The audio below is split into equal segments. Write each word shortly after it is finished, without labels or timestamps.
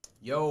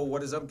Yo,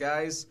 what is up,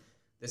 guys?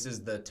 This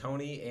is the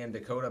Tony and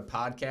Dakota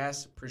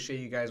podcast. Appreciate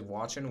you guys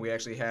watching. We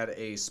actually had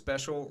a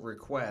special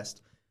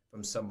request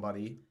from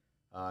somebody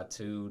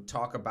to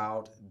talk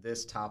about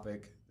this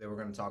topic that we're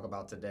going to talk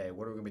about today.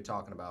 What are we going to be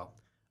talking about?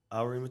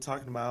 We're going to be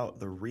talking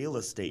about the real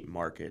estate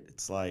market.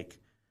 It's like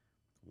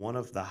one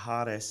of the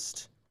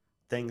hottest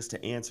things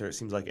to answer. It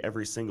seems like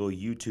every single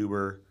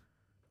YouTuber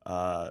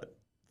uh,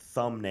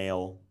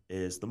 thumbnail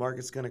is the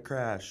market's going to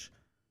crash.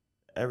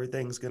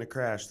 Everything's going to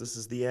crash. This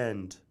is the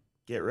end.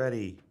 Get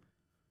ready.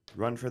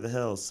 Run for the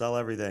hills. Sell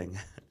everything.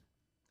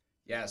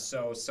 Yeah,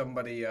 so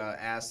somebody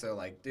asked, they're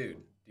like, dude,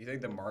 do you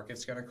think the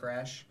market's going to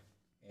crash?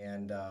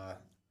 And the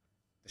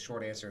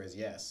short answer is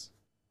yes.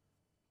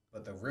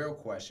 But the real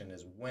question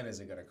is, when is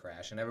it going to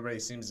crash? And everybody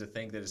seems to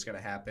think that it's going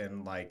to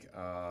happen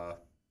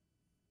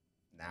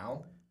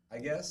now, I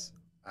guess.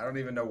 I don't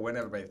even know when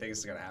everybody thinks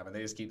it's going to happen.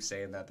 They just keep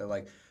saying that. They're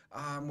like,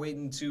 I'm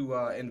waiting to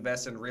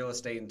invest in real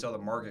estate until the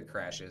market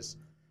crashes.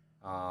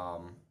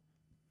 What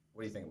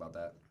do you think about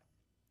that?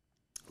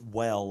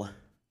 Well,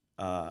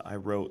 I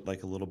wrote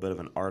like a little bit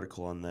of an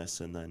article on this,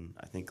 and then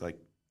I think like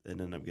it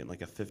ended up getting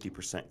like a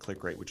 50%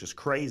 click rate, which is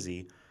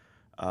crazy.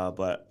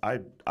 But I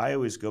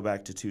always go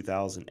back to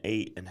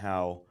 2008 and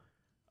how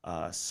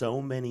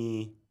so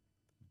many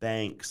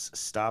banks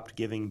stopped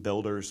giving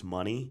builders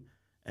money,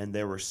 and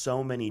there were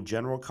so many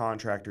general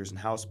contractors and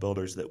house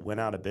builders that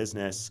went out of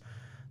business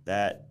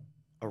that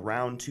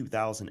around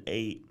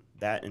 2008,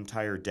 that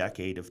entire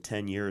decade of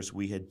 10 years,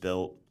 we had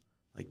built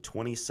like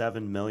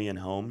 27 million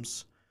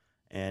homes.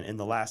 And in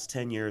the last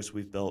 10 years,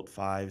 we've built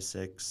 5,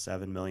 6,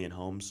 7 million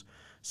homes.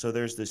 So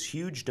there's this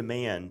huge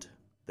demand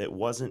that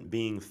wasn't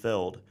being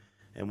filled.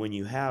 And when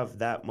you have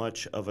that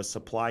much of a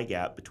supply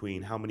gap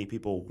between how many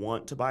people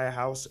want to buy a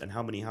house and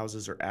how many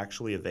houses are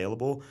actually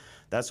available,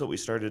 that's what we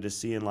started to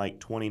see in like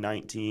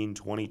 2019,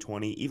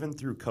 2020, even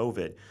through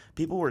COVID.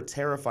 People were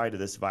terrified of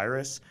this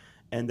virus,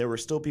 and there were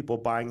still people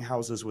buying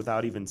houses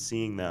without even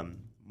seeing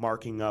them,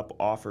 marking up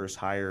offers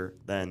higher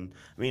than,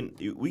 I mean,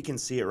 we can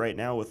see it right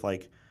now with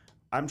like,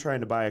 I'm trying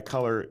to buy a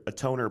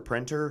color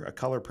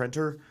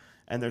printer,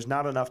 and there's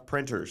not enough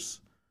printers.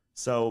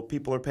 So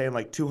people are paying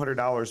like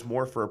 $200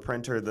 more for a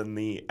printer than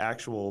the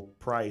actual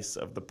price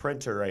of the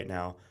printer right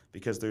now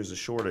because there's a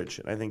shortage.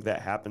 And I think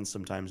that happens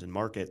sometimes in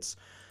markets.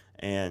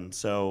 And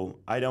so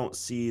I don't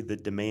see the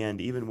demand,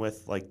 even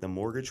with like the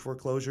mortgage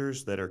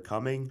foreclosures that are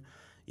coming,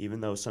 even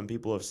though some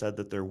people have said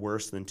that they're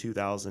worse than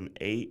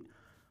 2008.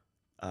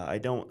 I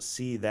don't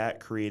see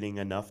that creating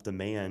enough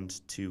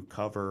demand to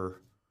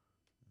cover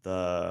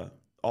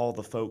all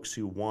the folks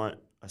who want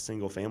a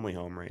single family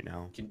home right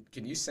now.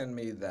 Can you send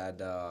me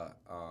that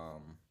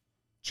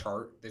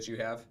chart that you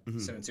have? Mhm.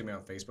 Send it to me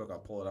on Facebook. I'll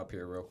pull it up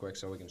here real quick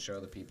so we can show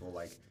the people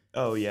like.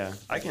 Oh yeah,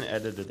 I can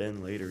edit it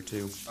in later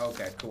too.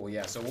 Okay, cool.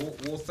 Yeah, so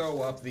we'll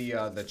throw up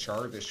the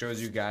chart that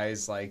shows you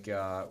guys like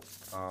oh,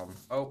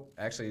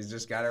 actually he's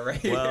just got it right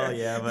here. Well,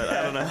 yeah, but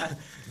I don't know.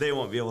 They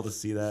won't be able to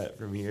see that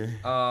from here.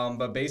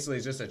 But basically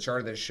it's just a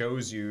chart that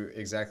shows you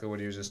exactly what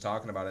he was just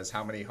talking about, is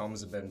how many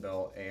homes have been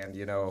built. And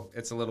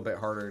it's a little bit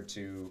harder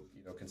to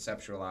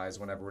conceptualize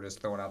whenever we're just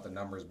throwing out the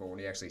numbers, but when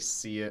you actually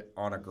see it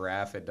on a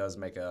graph, it does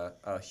make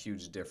a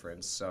huge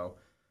difference. So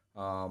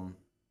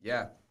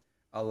yeah,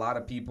 a lot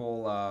of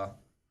people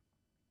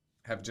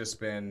have just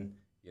been,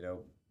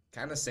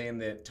 kind of saying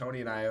that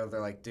Tony and I,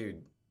 they're like,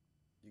 dude,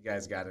 you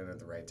guys got in at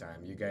the right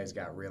time. You guys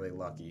got really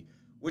lucky,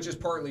 which is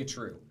partly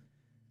true.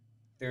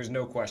 There's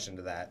no question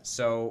to that.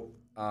 So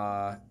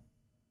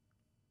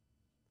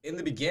in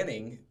the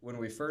beginning, when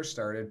we first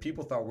started,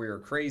 people thought we were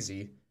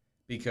crazy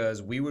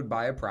because we would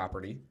buy a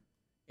property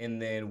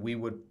and then we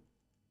would,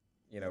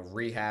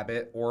 rehab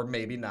it, or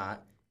maybe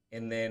not,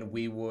 and then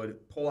we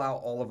would pull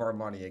out all of our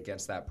money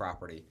against that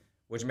property,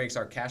 which makes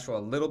our cash flow a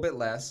little bit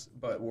less,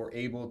 but we're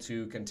able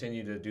to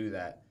continue to do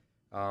that.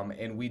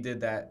 And we did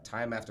that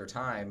time after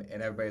time,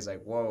 and everybody's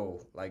like,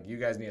 whoa, like you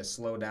guys need to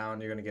slow down.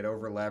 You're going to get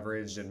over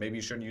leveraged, and maybe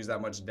you shouldn't use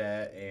that much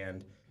debt.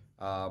 And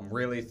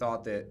really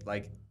thought that,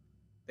 like,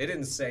 they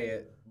didn't say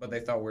it, but they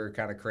thought we were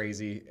kind of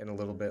crazy and a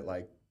little bit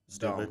like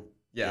Stupid. dumb.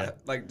 Yeah,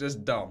 like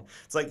just dumb.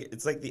 It's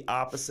like the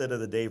opposite of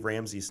the Dave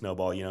Ramsey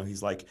snowball.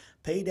 He's like,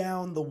 pay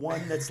down the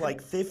one that's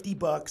like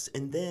 $50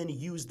 and then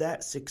use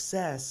that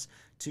success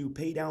to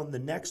pay down the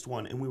next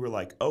one. And we were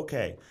like,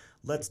 okay,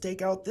 let's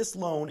take out this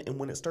loan, and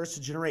when it starts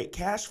to generate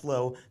cash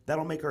flow,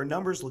 that'll make our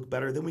numbers look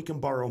better. Then we can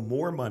borrow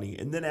more money.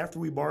 And then after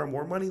we borrow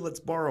more money,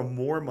 let's borrow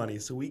more money.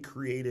 So we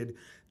created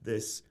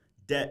this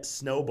debt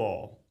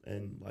snowball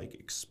and like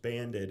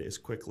expanded as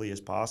quickly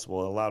as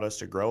possible. It allowed us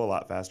to grow a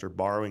lot faster,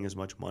 borrowing as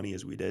much money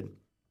as we did.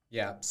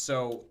 Yeah,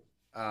 so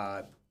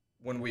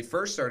when we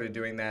first started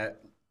doing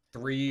that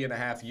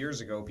 3.5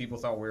 years ago, people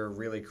thought we were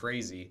really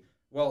crazy.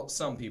 Well,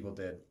 some people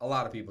did. A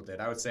lot of people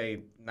did. I would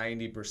say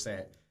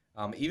 90%.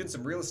 Even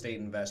some real estate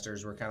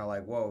investors were kind of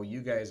like, whoa,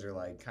 you guys are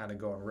like kind of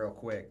going real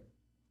quick.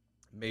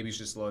 Maybe you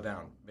should slow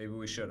down. Maybe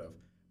we should have.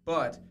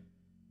 But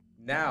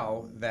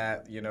now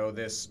that,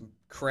 this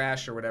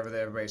crash or whatever that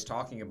everybody's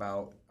talking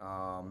about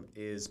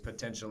is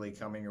potentially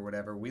coming or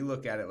whatever, we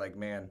look at it like,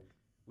 man,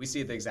 we see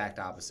it the exact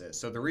opposite.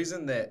 So the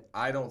reason that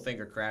I don't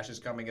think a crash is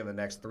coming in the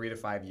next 3 to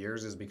 5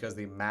 years is because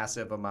the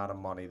massive amount of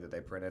money that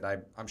they printed.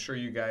 I'm sure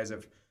you guys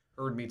have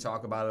heard me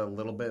talk about it a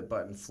little bit,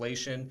 but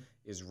inflation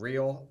is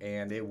real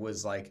and it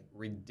was like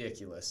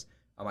ridiculous.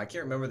 I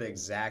can't remember the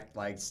exact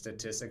like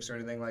statistics or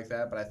anything like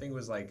that, but I think it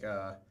was like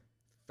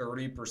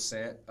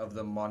 30% of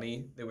the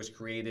money that was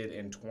created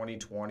in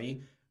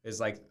 2020 is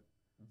like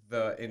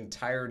the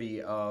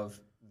entirety of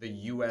the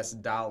US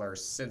dollar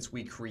since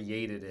we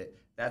created it.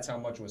 That's how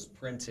much was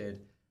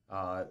printed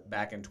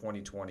back in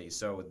 2020.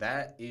 So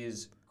that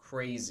is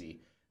crazy.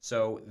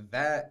 So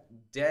that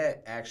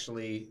debt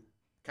actually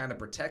kind of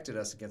protected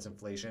us against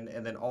inflation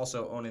and then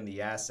also owning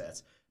the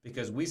assets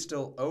because we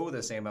still owe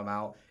the same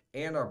amount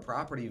and our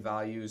property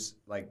values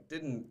like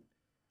didn't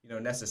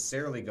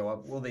necessarily go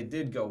up. Well, they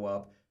did go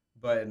up,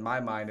 but in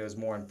my mind it was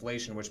more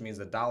inflation, which means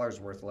the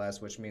dollar's worth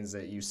less, which means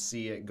that you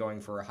see it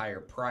going for a higher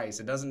price.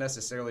 It doesn't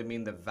necessarily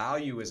mean the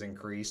value is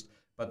increased,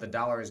 but the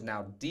dollar is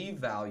now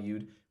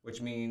devalued,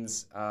 which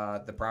means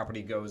the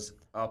property goes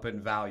up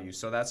in value.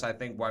 So that's, I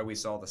think, why we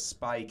saw the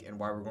spike and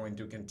why we're going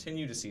to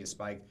continue to see a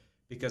spike,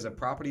 because a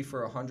property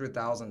for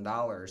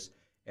 $100,000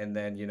 and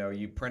then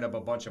you print up a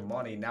bunch of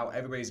money. Now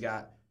everybody's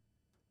got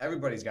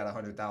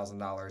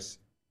 $100,000,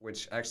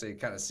 which actually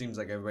kind of seems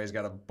like everybody's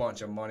got a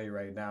bunch of money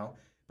right now.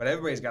 But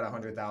everybody's got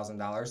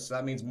 $100,000, so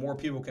that means more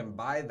people can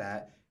buy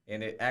that,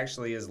 and it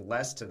actually is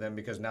less to them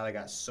because now they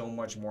got so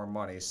much more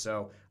money.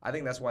 So I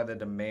think that's why the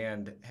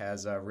demand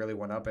has really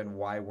went up and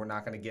why we're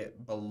not going to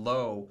get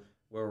below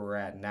where we're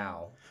at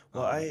now.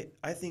 Well,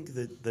 I think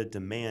that the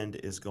demand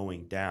is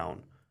going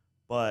down,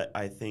 but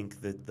I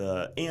think that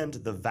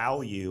the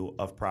value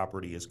of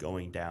property is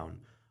going down,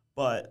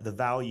 but the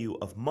value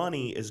of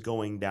money is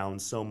going down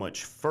so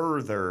much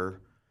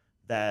further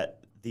that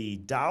the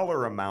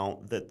dollar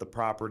amount that the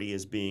property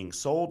is being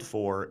sold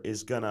for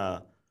is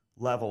gonna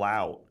level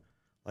out.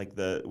 Like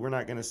we're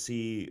not gonna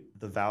see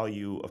the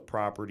value of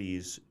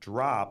properties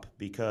drop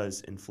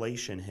because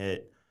inflation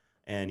hit,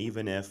 and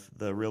even if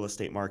the real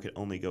estate market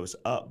only goes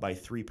up by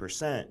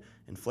 3%,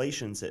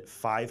 inflation's at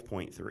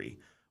 5.3.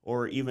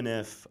 Or even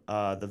if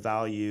the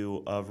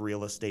value of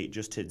real estate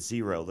just hit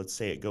zero, let's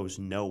say it goes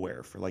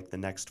nowhere for like the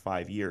next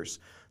 5 years,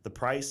 the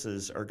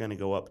prices are going to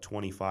go up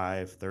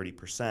 25,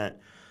 30%.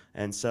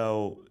 And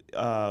so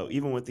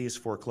even with these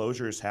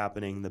foreclosures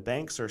happening, the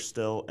banks are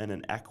still in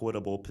an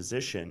equitable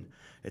position.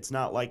 It's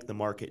not like the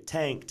market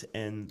tanked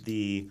and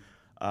the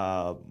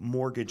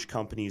mortgage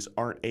companies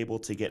aren't able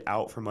to get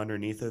out from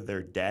underneath of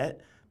their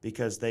debt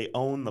because they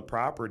own the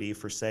property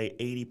for, say,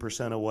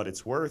 80% of what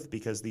it's worth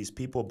because these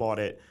people bought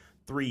it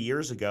 3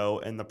 years ago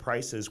and the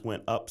prices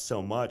went up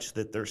so much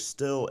that they're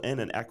still in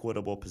an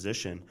equitable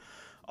position.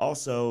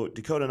 Also,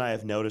 Dakota and I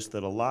have noticed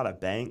that a lot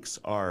of banks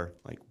are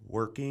like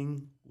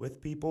working with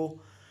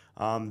people.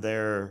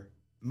 They're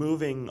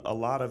moving a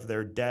lot of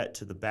their debt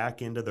to the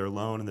back end of their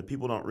loan, and the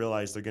people don't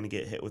realize they're going to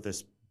get hit with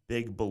this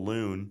big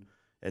balloon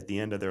at the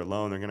end of their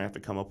loan. They're going to have to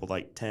come up with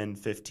like 10,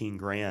 15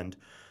 grand.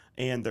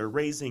 And they're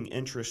raising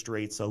interest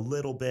rates a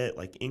little bit,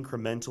 like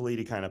incrementally,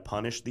 to kind of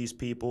punish these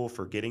people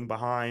for getting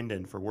behind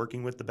and for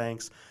working with the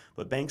banks.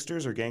 But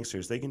banksters are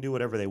gangsters. They can do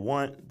whatever they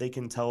want. They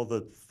can tell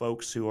the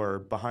folks who are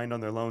behind on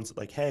their loans,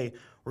 like, hey,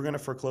 we're going to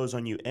foreclose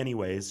on you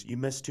anyways. You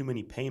missed too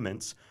many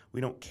payments.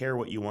 We don't care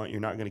what you want.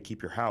 You're not going to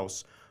keep your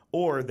house.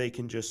 Or they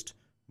can just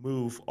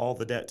move all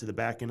the debt to the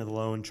back end of the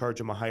loan, charge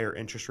them a higher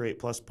interest rate,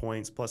 plus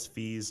points, plus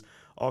fees,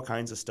 all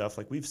kinds of stuff.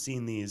 Like we've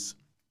seen these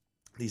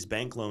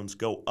bank loans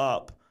go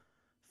up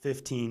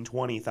 $15,000,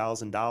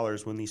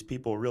 $20,000 when these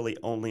people really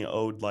only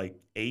owed like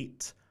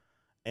 $8,000,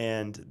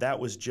 and that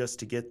was just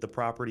to get the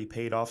property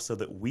paid off so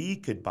that we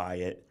could buy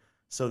it,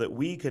 so that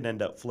we could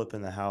end up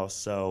flipping the house.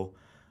 So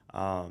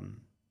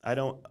I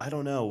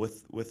don't know,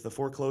 with the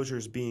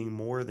foreclosures being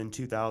more than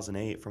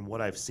 2008 from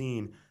what I've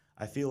seen,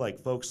 I feel like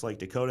folks like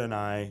Dakota and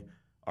I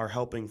are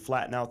helping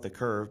flatten out the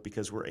curve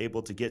because we're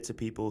able to get to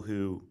people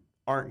who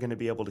aren't going to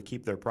be able to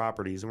keep their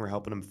properties, and we're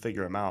helping them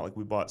figure them out. Like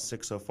we bought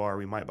 6 so far,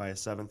 we might buy a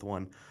 7th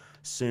one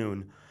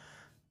soon.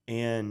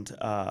 And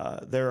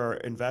there are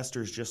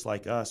investors just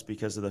like us.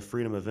 Because of the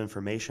Freedom of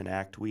Information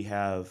Act, we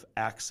have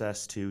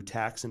access to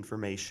tax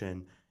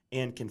information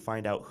and can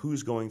find out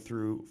who's going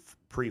through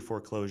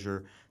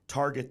pre-foreclosure,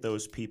 target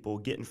those people,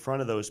 get in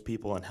front of those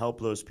people, and help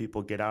those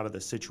people get out of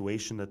the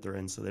situation that they're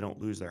in so they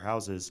don't lose their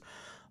houses.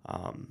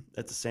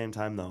 At the same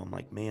time, though, I'm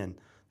like, man,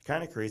 it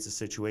kind of creates a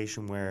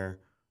situation where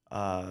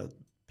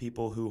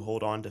people who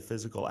hold on to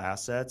physical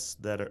assets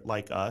that are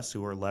like us,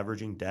 who are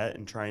leveraging debt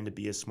and trying to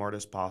be as smart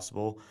as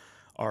possible,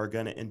 are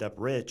going to end up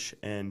rich,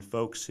 and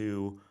folks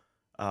who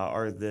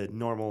are the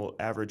normal,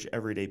 average,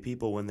 everyday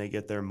people, when they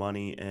get their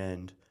money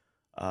and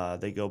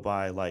they go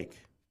buy like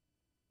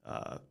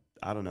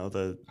I don't know,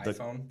 the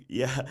iPhone,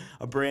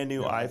 a brand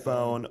new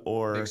iPhone,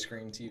 or big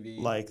screen TV,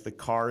 like the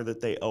car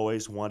that they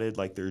always wanted,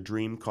 like their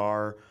dream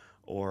car.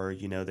 Or,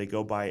 they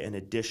go buy an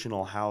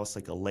additional house,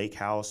 like a lake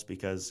house,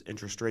 because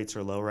interest rates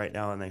are low right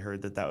now and they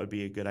heard that would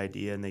be a good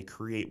idea, and they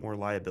create more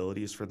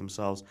liabilities for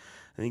themselves.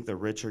 I think the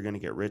rich are going to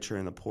get richer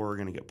and the poor are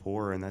going to get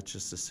poorer, and that's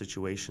just a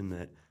situation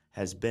that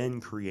has been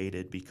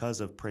created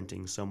because of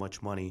printing so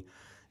much money.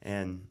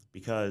 And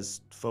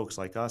because folks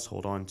like us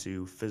hold on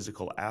to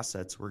physical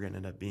assets, we're going to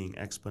end up being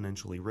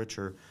exponentially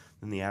richer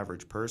than the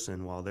average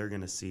person, while they're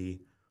going to see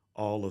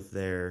all of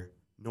their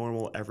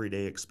normal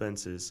everyday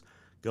expenses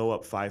go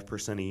up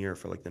 5% a year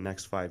for like the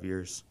next 5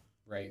 years.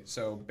 Right.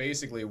 So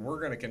basically, we're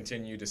going to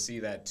continue to see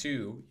that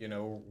too.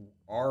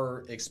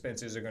 Our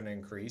expenses are going to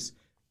increase,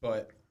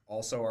 but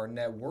also our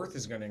net worth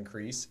is going to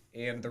increase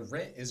and the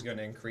rent is going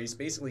to increase.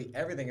 Basically,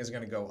 everything is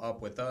going to go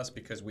up with us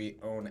because we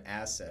own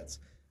assets.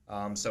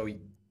 So,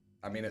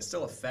 I mean, it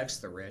still affects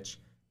the rich,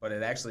 but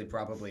it actually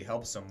probably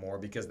helps them more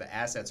because the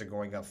assets are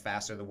going up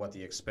faster than what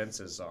the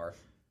expenses are.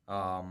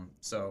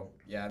 So,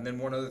 yeah. And then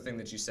one other thing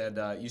that you said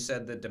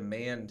the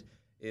demand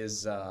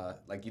is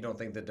like you don't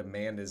think the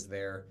demand is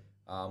there,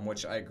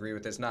 which I agree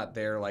with. It's not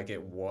there like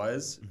it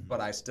was, but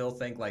I still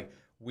think like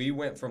we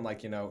went from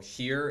like,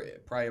 here,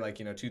 probably like,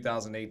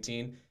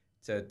 2018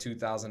 to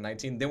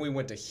 2019. Then we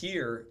went to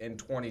here in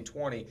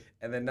 2020.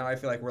 And then now I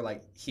feel like we're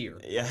like here.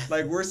 Yeah.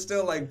 Like we're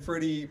still like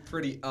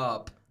pretty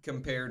up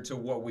compared to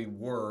what we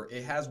were.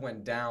 It has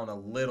went down a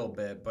little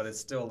bit, but it's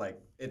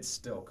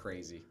still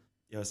crazy.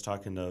 Yeah, I was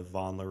talking to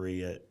Vaughn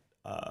Lurie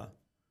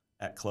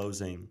at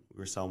closing. We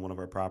were selling one of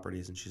our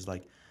properties, and she's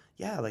like,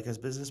 "Yeah, like has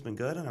business been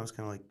good?" And I was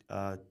kind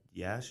of like,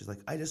 "Yeah." She's like,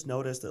 "I just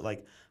noticed that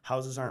like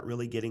houses aren't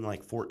really getting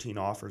like 14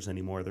 offers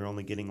anymore. They're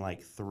only getting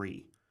like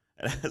 3."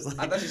 And I was like,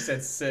 I thought you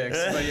said 6,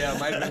 but yeah, it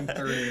might have been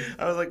 3.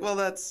 I was like, "Well,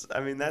 that's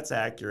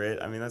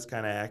accurate. I mean, that's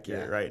kind of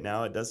accurate right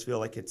now. It does feel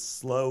like it's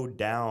slowed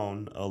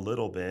down a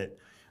little bit."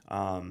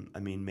 I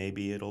mean,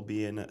 maybe we'll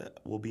be in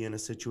a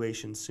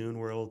situation soon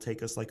where it'll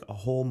take us like a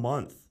whole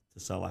month to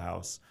sell a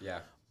house. Yeah.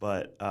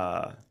 But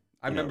I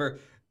remember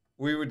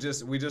we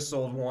just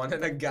sold one,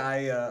 and a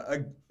guy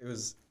it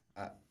was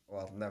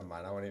well, never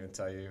mind. I won't even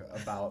tell you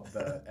about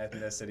the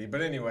ethnicity.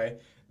 But anyway,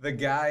 the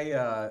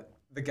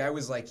guy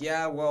was like,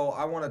 "Yeah, well,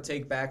 I want to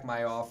take back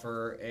my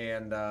offer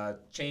and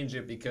change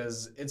it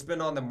because it's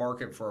been on the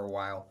market for a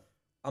while."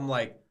 I'm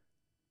like,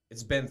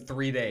 "It's been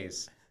 3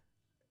 days."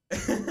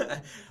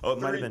 Oh,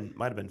 it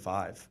might have been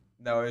 5.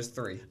 No, it was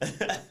 3.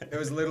 It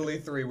was literally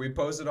 3. We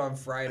posted on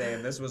Friday,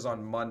 and this was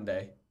on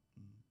Monday.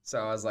 So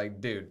I was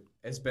like, "Dude,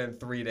 it's been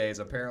 3 days.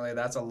 Apparently,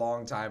 that's a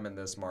long time in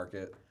this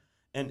market."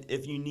 And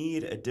if you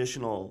need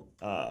additional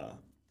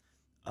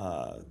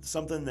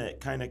something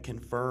that kind of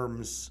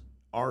confirms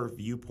our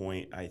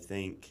viewpoint, I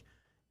think,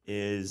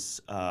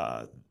 is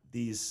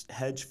these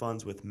hedge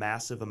funds with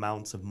massive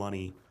amounts of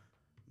money.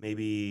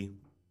 Maybe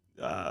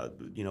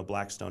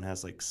Blackstone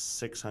has like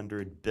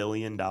 $600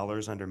 billion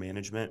under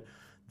management.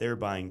 They're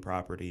buying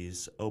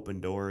properties. Open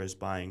Door is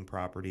buying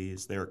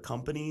properties. There are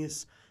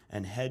companies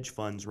and hedge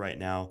funds right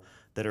now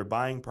that are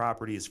buying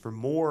properties for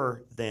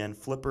more than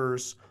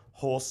flippers,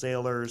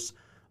 wholesalers,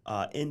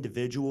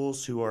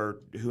 individuals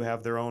who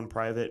have their own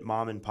private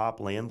mom and pop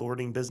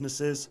landlording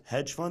businesses.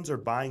 Hedge funds are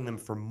buying them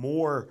for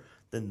more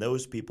than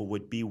those people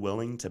would be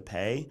willing to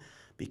pay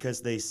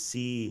because they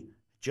see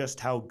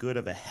just how good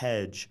of a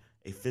hedge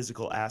a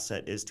physical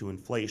asset is to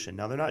inflation.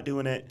 Now, they're not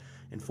doing it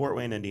in Fort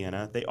Wayne,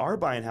 Indiana. They are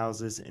buying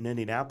houses in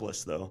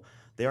Indianapolis, though.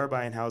 They are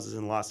buying houses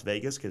in Las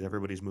Vegas because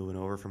everybody's moving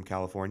over from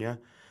California.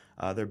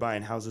 They're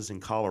buying houses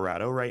in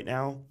Colorado right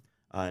now,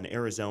 in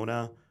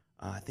Arizona.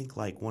 I think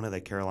like one of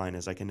the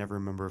Carolinas. I can never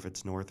remember if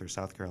it's North or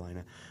South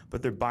Carolina.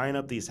 But they're buying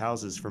up these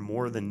houses for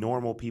more than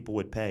normal people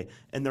would pay.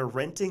 And they're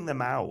renting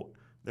them out.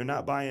 They're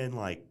not buying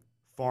like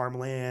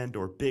farmland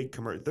or big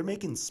commercial. They're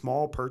making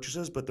small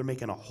purchases, but they're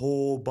making a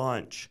whole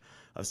bunch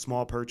of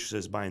small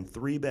purchases, buying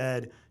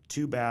 3-bed,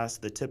 2 baths,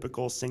 the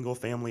typical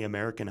single-family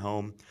American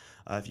home.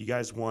 If you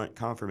guys want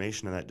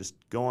confirmation of that, just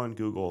go on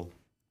Google,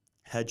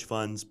 hedge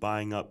funds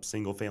buying up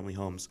single-family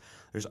homes.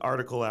 There's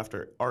article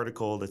after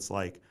article that's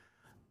like,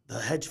 the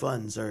hedge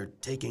funds are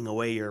taking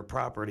away your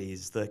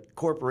properties. The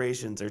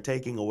corporations are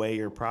taking away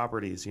your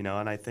properties, and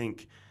I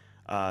think,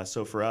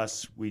 so for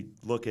us, we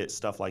look at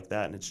stuff like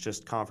that, and it's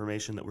just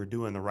confirmation that we're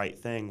doing the right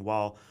thing,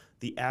 while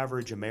the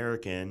average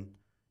American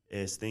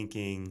is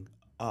thinking,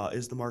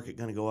 is the market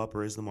going to go up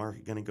or is the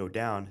market going to go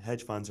down?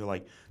 Hedge funds are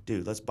like,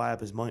 dude, let's buy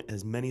up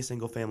as many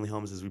single-family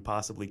homes as we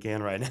possibly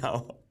can right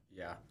now.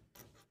 Yeah.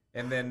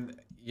 And then,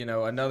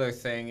 another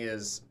thing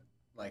is,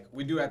 like,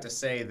 we do have to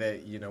say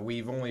that,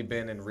 we've only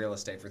been in real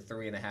estate for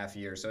 3.5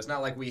 years. So it's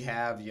not like we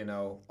have,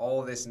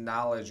 all this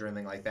knowledge or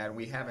anything like that. And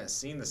we haven't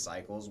seen the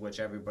cycles,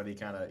 which everybody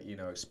kind of,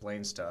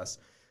 explains to us,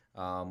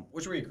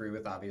 which we agree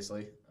with,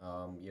 obviously.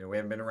 We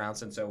haven't been around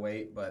since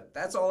 '08, but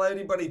that's all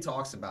anybody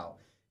talks about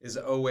is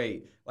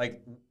 '08.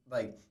 Like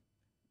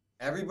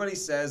everybody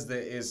says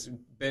that it's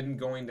been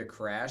going to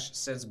crash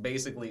since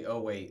basically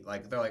 '08.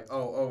 Like, they're like,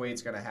 oh,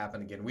 '08's going to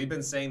happen again. We've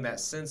been saying that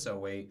since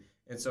 '08.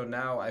 And so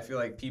now I feel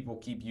like people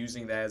keep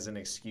using that as an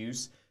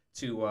excuse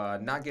to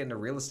not get into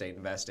real estate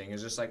investing.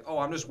 It's just like, oh,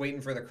 I'm just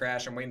waiting for the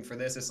crash. I'm waiting for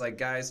this. It's like,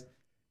 guys,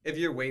 if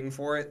you're waiting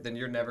for it, then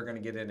you're never going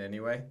to get in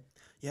anyway.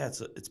 Yeah,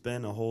 it's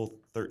been a whole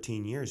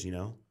 13 years,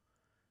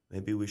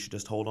 Maybe we should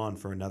just hold on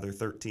for another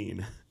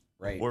 13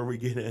 right before we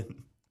get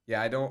in.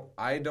 Yeah,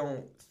 I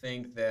don't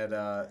think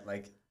that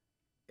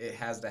it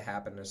has to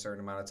happen in a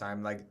certain amount of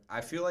time. Like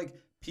I feel like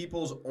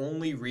people's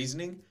only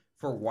reasoning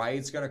for why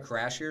it's going to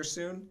crash here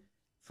soon,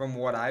 from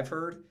what I've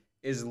heard,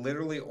 is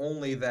literally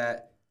only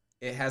that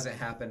it hasn't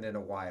happened in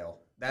a while.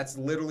 That's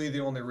literally the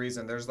only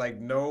reason. There's like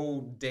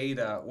no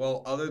data.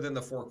 Well, other than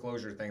the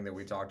foreclosure thing that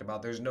we talked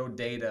about, there's no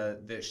data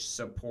that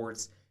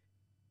supports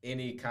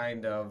any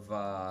kind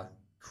of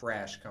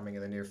crash coming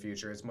in the near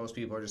future. It's most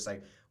people are just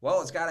like,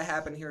 well, it's got to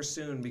happen here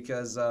soon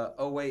because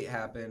 '08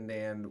 happened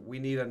and we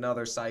need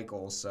another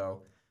cycle.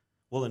 So,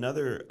 Well,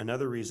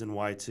 another reason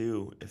why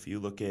too, if you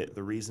look at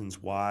the reasons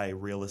why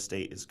real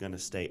estate is going to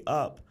stay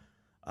up,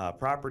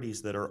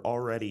 properties that are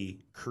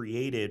already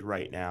created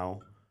right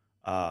now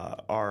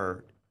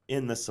are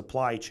in the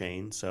supply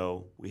chain.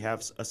 So we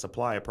have a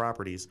supply of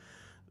properties.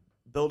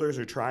 Builders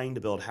are trying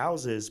to build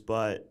houses,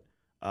 but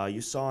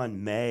you saw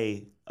in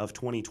May of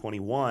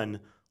 2021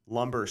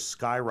 lumber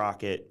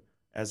skyrocket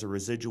as a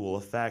residual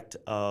effect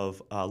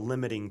of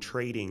limiting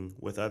trading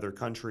with other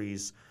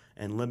countries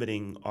and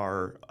limiting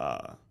our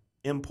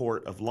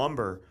import of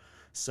lumber.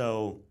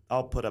 So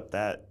I'll put up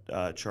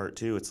that chart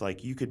too. It's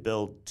like you could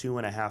build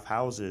 2.5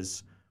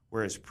 houses,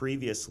 whereas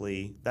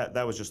previously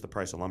that was just the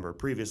price of lumber.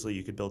 Previously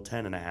you could build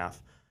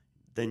 10.5,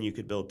 then you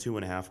could build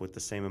 2.5 with the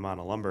same amount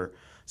of lumber.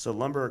 So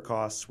lumber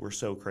costs were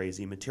so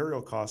crazy.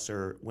 Material costs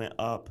went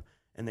up,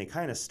 and they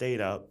kind of stayed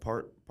up,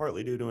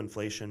 partly due to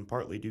inflation,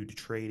 partly due to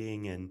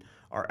trading and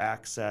our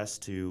access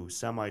to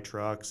semi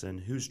trucks and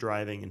who's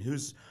driving and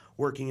who's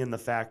working in the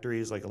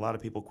factories. Like a lot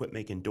of people quit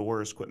making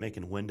doors, quit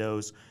making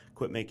windows,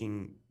 quit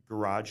making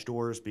garage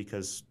doors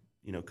because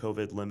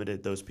COVID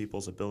limited those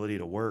people's ability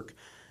to work,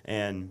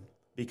 and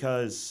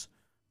because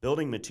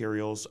building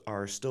materials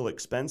are still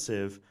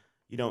expensive,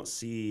 you don't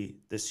see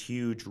this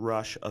huge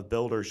rush of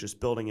builders just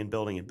building and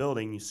building and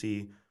building. You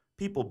see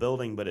people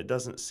building, but it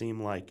doesn't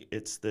seem like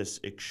it's this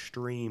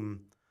extreme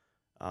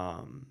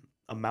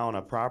amount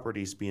of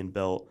properties being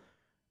built.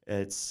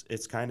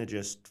 It's kind of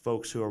just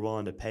folks who are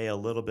willing to pay a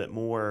little bit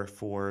more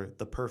for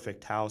the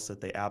perfect house that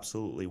they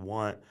absolutely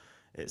want.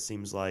 It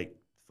seems like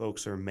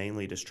folks are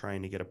mainly just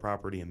trying to get a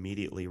property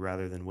immediately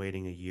rather than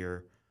waiting a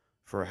year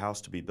for a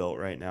house to be built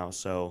right now.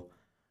 So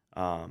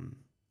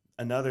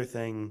another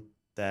thing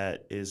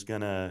that is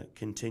going to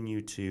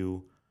continue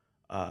to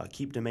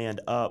keep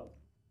demand up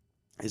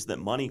is that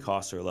money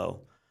costs are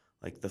low.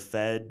 Like the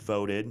Fed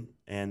voted,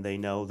 and they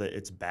know that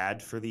it's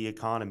bad for the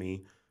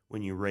economy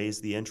when you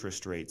raise the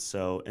interest rates.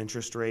 So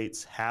interest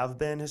rates have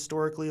been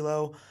historically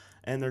low,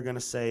 and they're going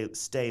to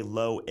stay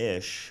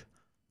low-ish.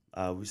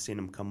 We've seen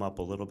them come up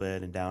a little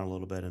bit and down a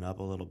little bit and up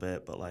a little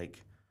bit, but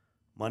like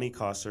money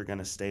costs are going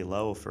to stay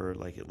low for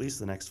like at least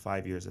the next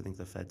 5 years. I think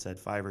the Fed said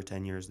 5 or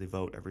 10 years. They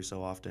vote every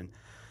so often.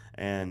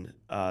 And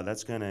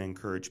that's going to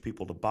encourage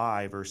people to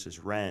buy versus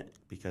rent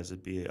because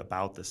it'd be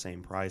about the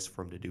same price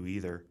for them to do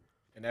either.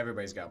 and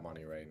everybody's got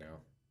money right now.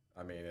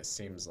 I mean, it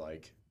seems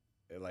like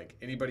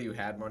anybody who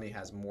had money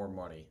has more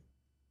money.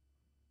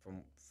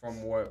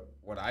 From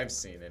what I've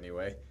seen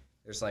anyway.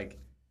 There's like,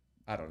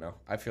 I don't know.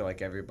 I feel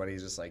like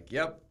everybody's just like,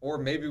 yep. Or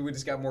maybe we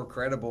just got more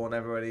credible and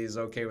everybody's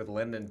okay with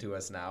lending to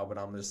us now. But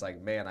I'm just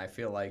like, man, I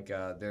feel like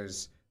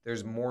there's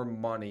more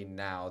money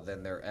now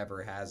than there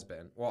ever has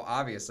been. Well,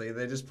 obviously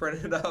they just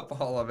printed up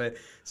all of it,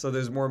 so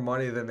there's more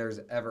money than there's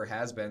ever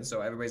has been.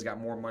 So everybody's got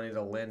more money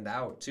to lend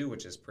out too,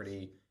 which is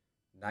pretty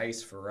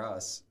nice for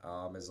us,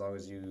 as long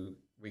as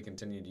we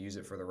continue to use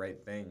it for the right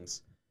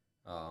things.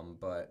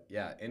 But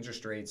yeah,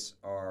 interest rates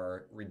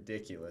are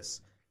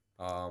ridiculous.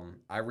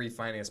 I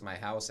refinanced my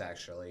house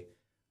actually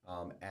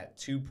at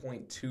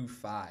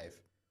 2.25,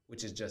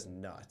 which is just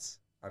nuts.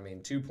 I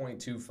mean,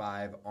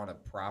 2.25 on a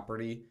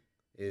property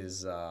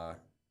is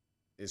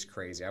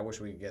crazy. I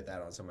wish we could get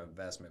that on some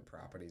investment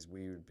properties.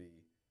 We'd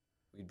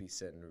be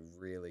sitting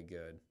really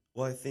good.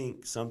 Well, I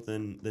think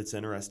something that's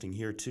interesting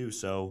here too.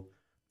 So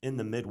in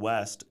the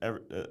Midwest,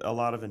 a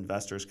lot of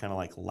investors kind of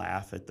like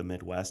laugh at the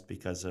Midwest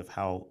because of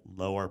how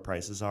low our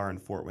prices are,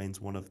 and Fort Wayne's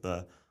one of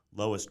the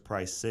lowest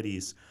priced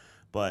cities.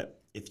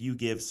 But if you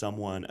give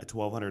someone a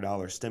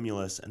 $1,200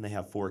 stimulus and they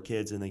have 4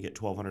 kids and they get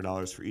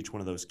 $1,200 for each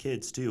one of those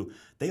kids too,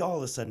 they all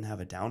of a sudden have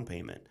a down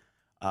payment.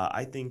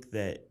 I think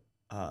that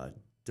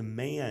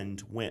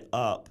demand went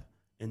up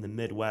in the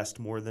Midwest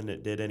more than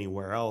it did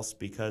anywhere else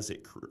because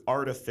it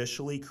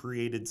artificially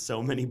created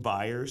so many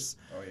buyers.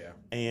 Oh yeah.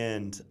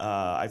 And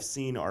I've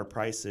seen our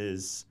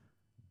prices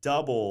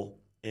double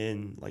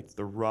in like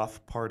the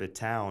rough part of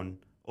town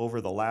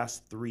over the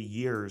last 3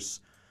 years,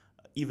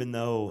 even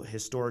though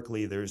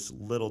historically there's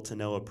little to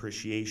no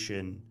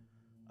appreciation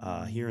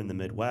here in the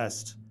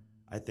Midwest.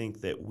 I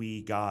think that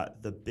we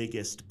got the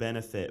biggest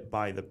benefit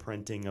by the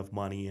printing of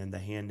money and the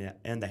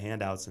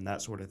handouts and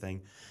that sort of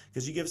thing.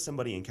 Because you give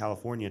somebody in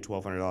California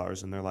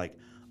 $1,200 and they're like,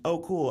 oh,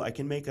 cool, I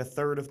can make a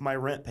third of my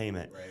rent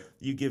payment. Right.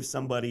 You give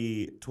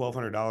somebody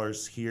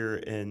 $1,200 here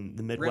in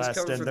the Midwest,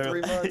 Rent's and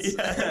covered for 3 months.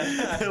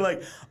 yeah, they're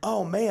like,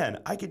 oh man,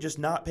 I could just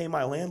not pay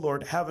my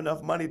landlord, have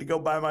enough money to go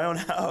buy my own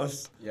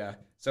house. Yeah.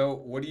 So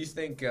what do you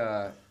think?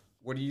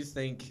 What do you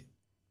think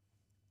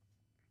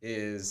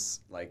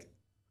is like,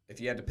 if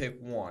you had to pick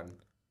one,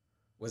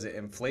 Was it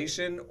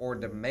inflation or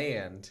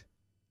demand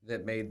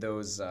that made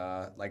those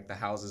like the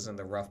houses in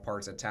the rough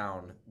parts of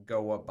town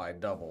go up by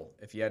double?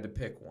 If you had to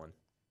pick one,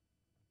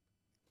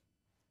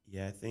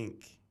 Yeah, I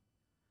think.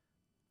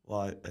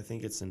 Well, I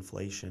think it's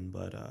inflation,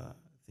 but I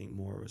think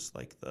more was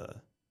like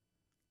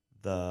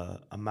the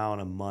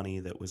amount of money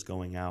that was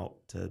going out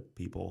to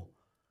people.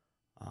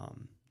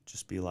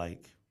 Just be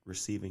like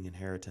receiving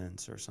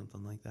inheritance or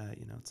something like that.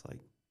 You know, it's like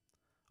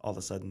all of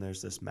a sudden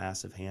there's this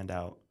massive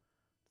handout.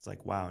 It's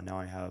like, wow, now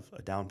I have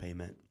a down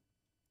payment,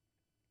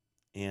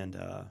 and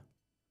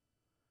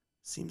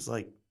seems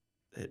like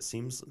it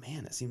seems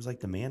like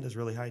demand is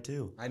really high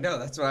too. I know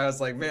that's why I was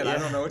like, man, I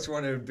don't Yeah. know which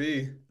one it would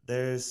be.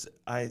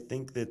 I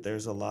think that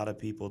there's a lot of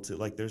people to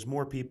like. There's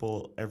more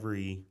people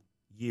every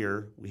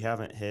year. We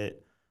haven't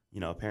hit,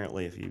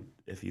 apparently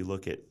if you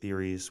look at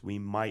theories, we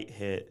might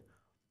hit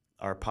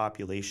our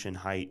population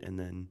height, and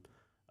then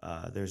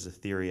there's a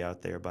theory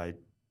out there by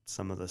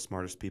some of the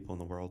smartest people in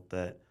the world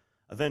that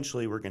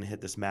eventually we're going to hit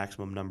this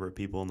maximum number of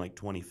people in like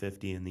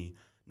 2050, and the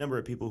number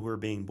of people who are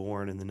being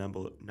born and the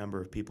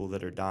number of people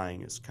that are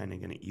dying is kind of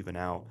going to even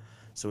out.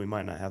 So we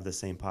might not have the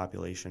same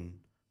population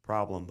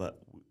problem, but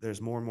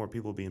there's more and more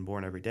people being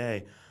born every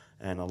day,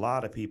 and a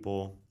lot of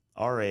people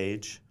our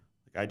age,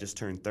 like I just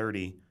turned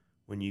 30.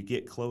 When you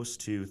get close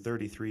to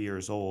 33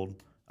 years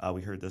old,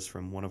 we heard this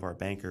from one of our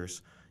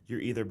bankers, you're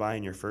either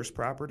buying your first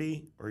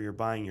property or you're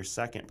buying your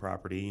second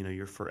property,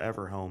 your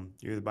forever home.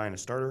 You're either buying a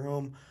starter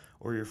home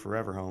or your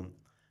forever home.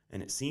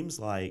 And it seems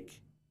like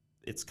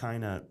that's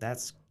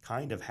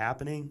kind of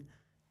happening.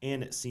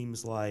 And it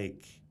seems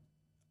like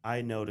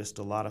I noticed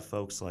a lot of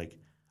folks, like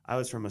I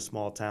was from a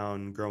small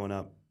town growing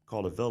up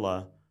called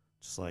Avila,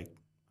 just like,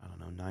 I don't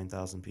know,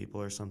 9,000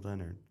 people or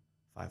something, or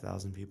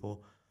 5,000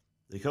 people.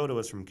 Dakota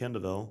was from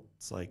Kendallville.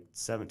 It's like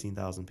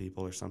 17,000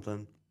 people or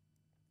something.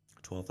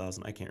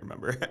 12,000, I can't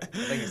remember. I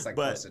think it's like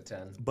but close to 10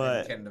 in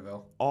but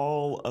Kendallville.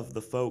 all of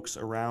the folks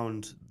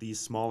around these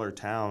smaller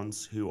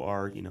towns who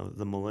are,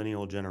 the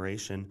millennial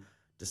generation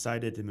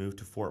decided to move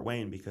to Fort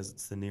Wayne because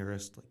it's the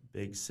nearest like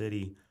big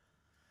city.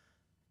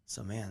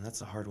 So man,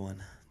 that's a hard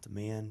one.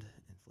 Demand,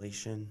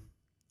 inflation.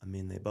 I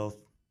mean,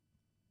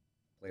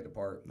 Played a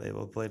part. they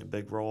both played a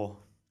big role.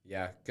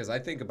 Yeah, because I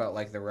think about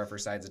like the rougher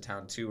sides of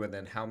town too, and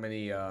then how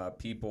many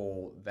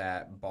people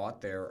that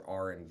bought there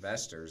are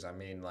investors. I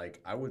mean,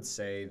 like I would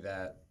say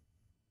that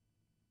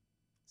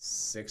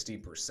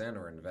 60%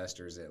 are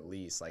investors at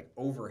least, like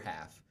over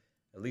half,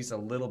 at least a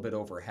little bit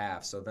over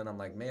half. So then I'm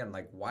like, man,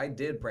 like why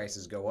did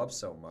prices go up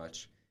so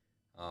much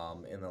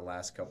in the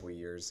last couple of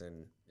years?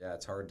 And yeah,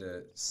 it's hard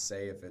to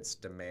say if it's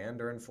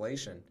demand or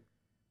inflation.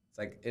 It's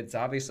like it's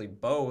obviously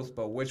both,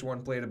 but which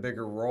one played a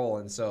bigger role?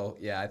 And so,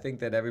 yeah, I think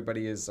that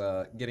everybody is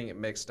getting it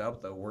mixed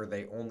up though, where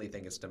they only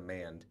think it's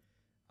demand,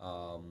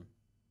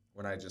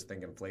 when I just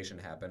think inflation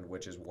happened,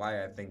 which is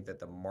why I think that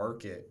the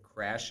market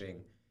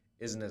crashing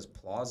isn't as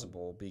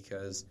plausible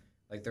because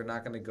like they're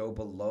not going to go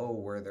below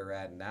where they're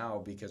at now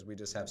because we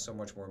just have so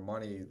much more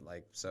money.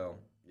 Like so,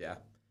 yeah.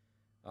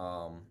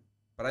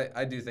 But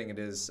I do think it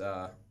is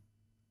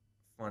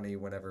funny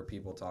whenever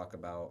people talk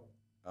about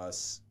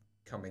us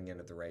coming in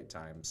at the right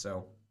time.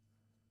 So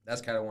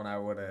that's kind of what I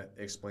want to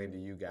explain to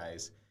you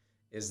guys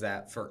is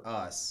that for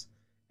us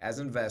as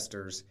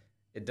investors,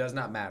 it does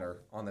not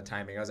matter on the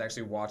timing. I was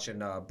actually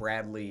watching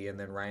Brad Lee and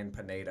then Ryan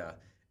Pineda,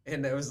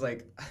 and it was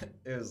like,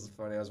 it was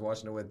funny. I was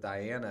watching it with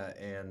Diana,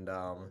 and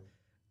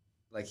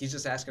like he's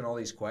just asking all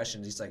these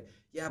questions. He's like,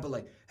 yeah, but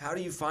like, how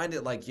do you find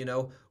it? Like,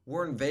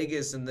 we're in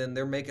Vegas and then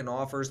they're making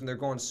offers and they're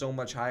going so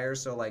much higher.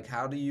 So like,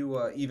 how do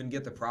you even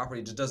get the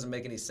property? It just doesn't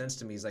make any sense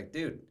to me. He's like,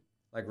 dude,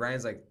 like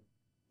Ryan's like,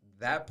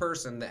 that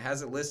person that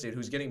has it listed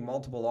who's getting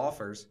multiple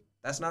offers,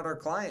 that's not our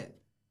client.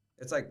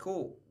 It's like,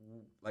 cool,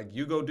 like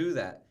you go do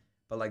that.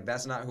 But like,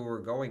 that's not who we're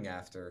going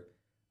after.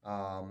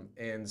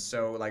 And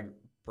so like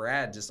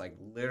Brad just like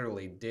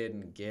literally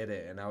didn't get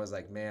it. And I was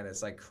like, man,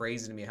 it's like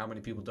crazy to me how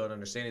many people don't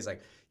understand. He's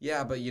like,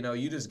 yeah, but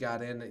you just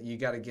got in, you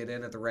got to get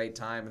in at the right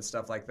time and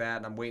stuff like that.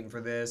 And I'm waiting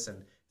for this.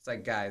 And it's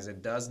like, guys,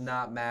 it does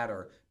not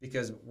matter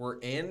because we're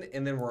in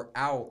and then we're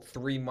out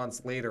 3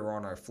 months later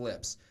on our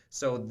flips.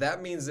 So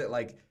that means that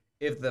like,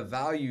 if the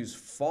values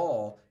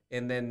fall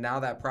and then now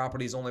that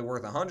property is only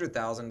worth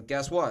 100,000,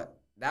 guess what?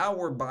 Now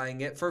we're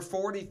buying it for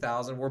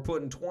 40,000. We're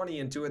putting 20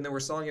 into it, and then we're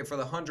selling it for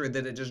the 100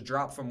 that it just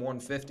dropped from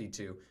 150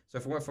 to. So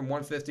if we went from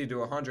 150 to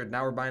 100,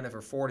 now we're buying it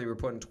for 40. We're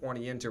putting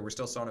 20 into it. We're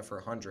still selling it for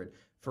 100.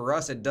 For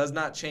us, it does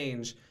not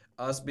change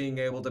us being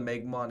able to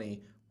make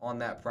money on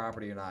that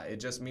property or not. It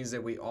just means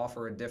that we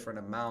offer a different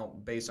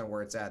amount based on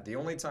where it's at. The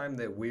only time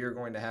that we are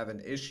going to have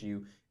an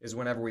issue is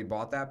whenever we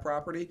bought that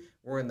property,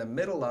 we're in the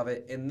middle of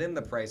it, and then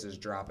the prices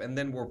drop, and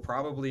then we're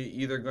probably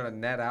either going to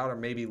net out or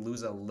maybe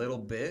lose a little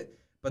bit.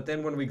 But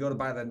then when we go to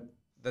buy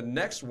the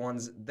next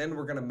ones, then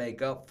we're going to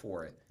make up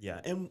for it.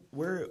 Yeah, and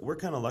we're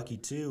kind of lucky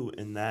too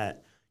in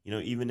that,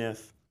 even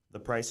if the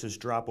prices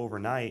drop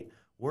overnight,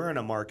 we're in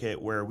a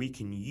market where we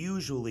can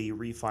usually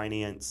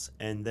refinance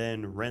and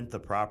then rent the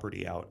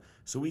property out.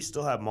 So we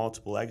still have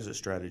multiple exit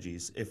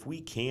strategies. If we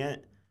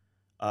can't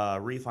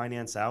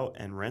refinance out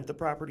and rent the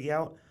property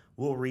out,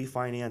 we'll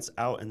refinance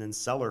out and then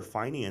seller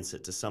finance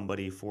it to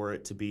somebody for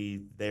it to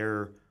be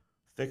their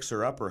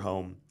fixer-upper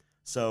home.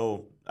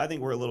 So I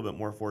think we're a little bit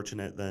more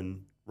fortunate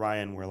than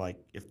Ryan, where like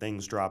if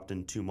things dropped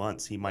in 2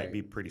 months, he might Right.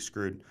 be pretty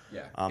screwed.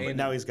 Yeah. But And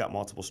now he's got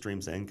multiple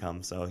streams of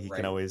income, so he can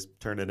right. always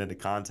turn it into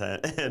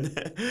content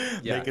and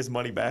Yeah. make his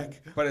money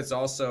back. But it's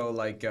also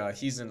like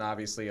he's in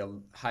obviously a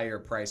higher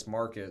price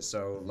market.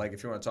 So like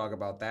if you want to talk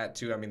about that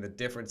too, I mean the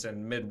difference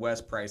in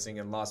Midwest pricing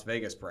and Las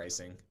Vegas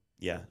pricing.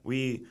 Yeah,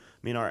 I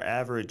mean, our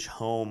average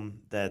home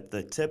that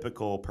the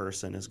typical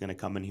person is going to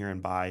come in here and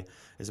buy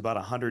is about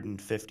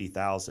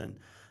 150,000.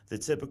 The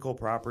typical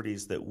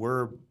properties that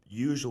we're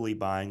usually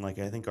buying, like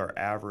I think our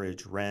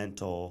average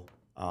rental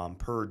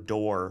per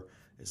door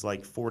is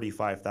like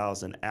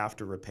 45,000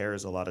 after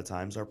repairs. A lot of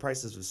times, our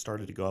prices have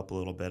started to go up a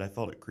little bit. I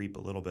felt it creep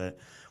a little bit.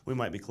 We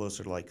might be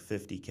closer to like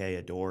 50K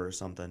a door or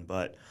something,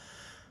 but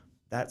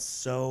that's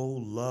so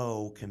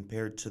low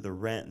compared to the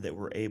rent that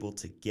we're able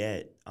to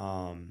get.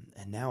 And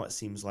now it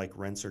seems like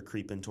rents are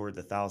creeping toward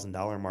the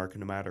 $1,000 mark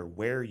no matter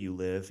where you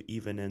live,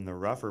 even in the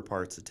rougher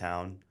parts of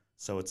town.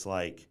 So it's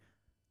like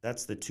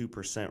that's the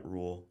 2%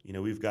 rule. You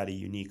know, we've got a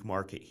unique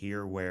market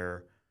here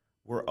where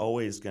we're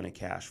always going to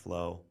cash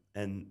flow.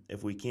 And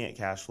if we can't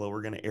cash flow,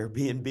 we're going to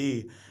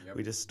Airbnb. Yep.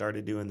 We just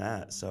started doing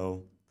that.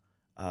 So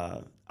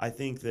I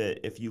think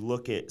that if you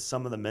look at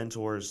some of the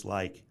mentors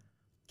like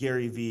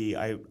Gary Vee,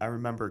 I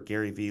remember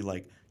Gary Vee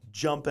like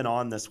jumping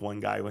on this one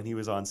guy when he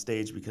was on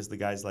stage because the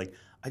guy's like,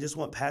 I just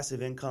want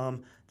passive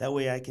income. That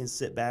way I can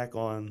sit back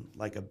on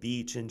like a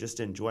beach and just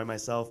enjoy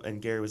myself.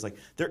 And Gary was like,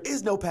 there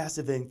is no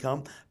passive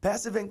income.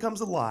 Passive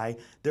income's a lie.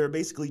 There are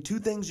basically two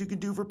things you can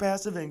do for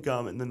passive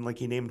income. And then like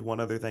he named one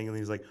other thing and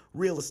he's like,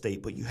 real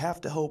estate, but you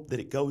have to hope that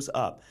it goes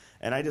up.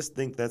 And I just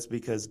think that's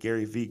because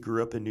Gary Vee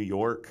grew up in New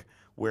York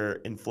where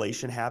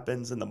inflation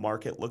happens and the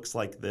market looks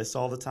like this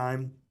all the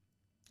time.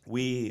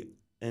 We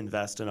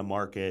invest in a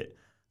market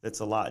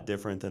that's a lot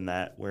different than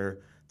that, where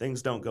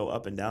things don't go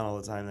up and down all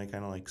the time. They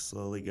kind of like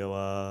slowly go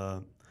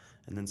up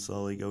and then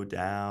slowly go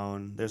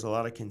down. There's a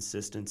lot of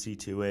consistency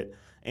to it,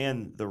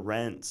 and the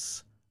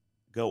rents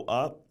go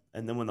up,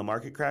 and then when the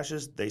market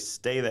crashes, they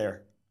stay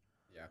there.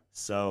 Yeah.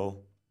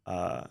 So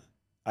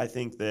I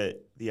think that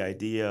the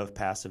idea of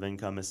passive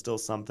income is still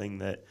something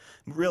that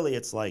really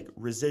it's like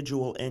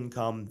residual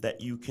income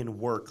that you can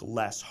work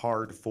less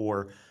hard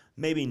for.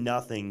 Maybe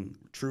nothing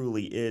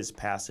truly is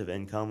passive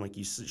income. Like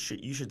you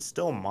should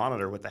still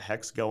monitor what the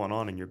heck's going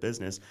on in your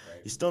business. Right.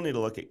 You still need to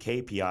look at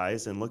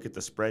KPIs and look at the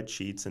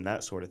spreadsheets and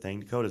that sort of thing.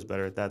 Dakota's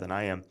better at that than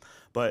I am.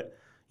 But,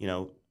 you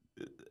know,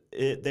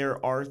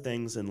 there are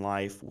things in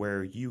life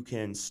where you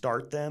can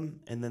start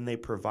them and then they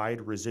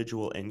provide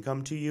residual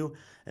income to you,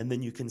 and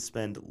then you can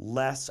spend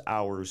less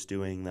hours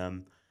doing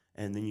them.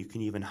 And then you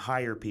can even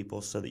hire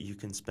people so that you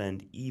can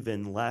spend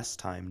even less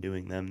time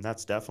doing them.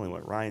 That's definitely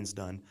what Ryan's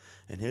done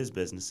in his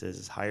businesses,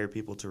 is hire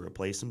people to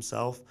replace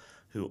himself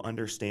who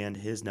understand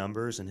his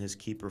numbers and his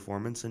key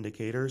performance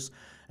indicators.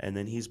 And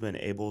then he's been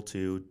able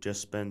to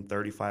just spend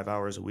 35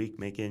 hours a week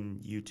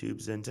making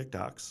YouTubes and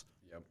TikToks.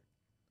 Yep.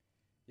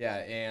 Yeah,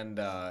 and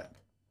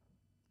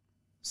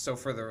so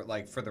for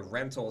the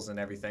rentals and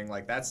everything,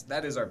 like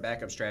that is our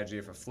backup strategy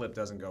if a flip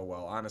doesn't go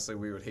well. Honestly,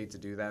 we would hate to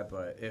do that,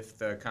 but if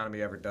the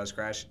economy ever does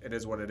crash, it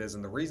is what it is.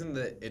 And the reason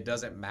that it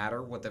doesn't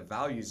matter what the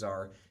values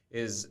are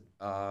is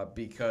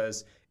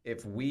because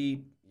if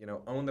we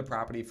own the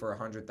property for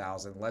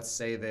 100,000, let's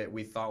say that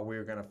we thought we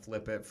were going to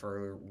flip it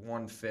for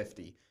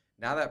 150.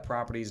 Now that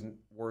property's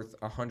worth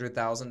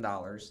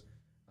 $100,000.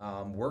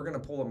 We're going to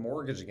pull a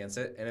mortgage against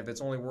it, and if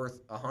it's only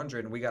worth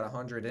 100 and we got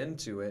 100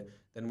 into it,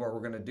 then what we're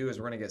going to do is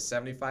we're going to get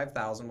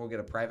 75,000. We'll get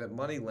a private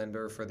money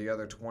lender for the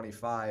other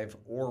 25,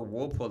 or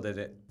we'll put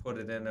it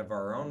in of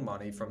our own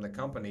money from the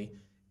company,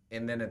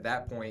 and then at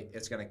that point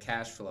it's going to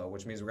cash flow,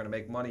 which means we're going to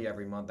make money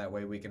every month. That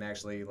way we can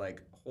actually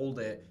like hold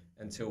it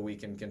until we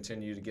can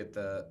continue to get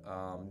the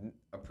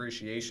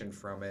appreciation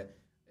from it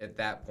at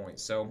that point.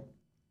 So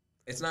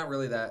it's not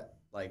really that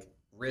like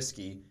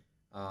risky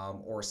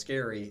or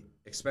scary,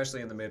 especially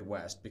in the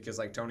Midwest, because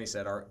like Tony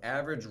said, our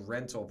average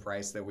rental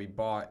price that we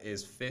bought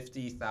is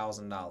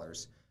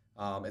 $50,000.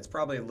 It's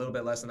probably a little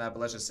bit less than that, but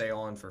let's just say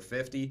all in for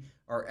 50.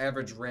 Our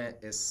average rent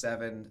is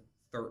 $713.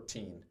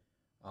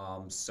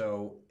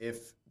 So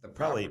if the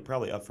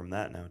Probably up from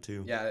that now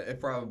too. yeah, it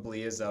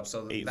probably is up.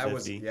 So that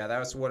was 850.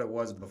 that's what it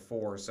was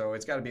before. So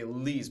it's got to be at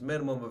least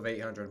minimum of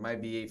 800. It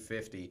might be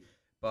 850.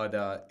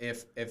 But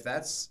if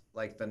that's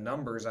like the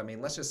numbers, I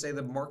mean, let's just say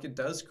the market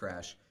does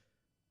crash.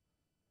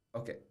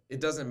 Okay,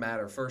 it doesn't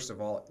matter. First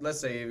of all, let's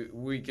say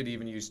we could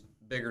even use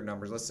bigger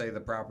numbers. Let's say the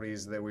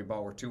properties that we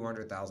bought were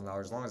 $200,000.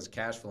 As long as it's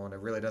cash flowing, it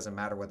really doesn't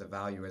matter what the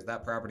value is.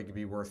 That property could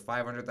be worth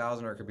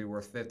 $500,000 or it could be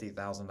worth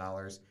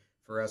 $50,000.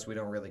 For us, we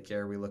don't really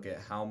care. We look at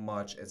how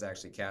much it's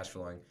actually cash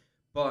flowing.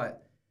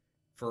 But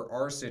for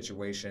our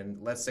situation,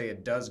 let's say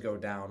it does go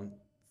down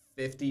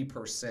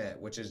 50%,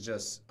 which is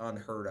just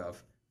unheard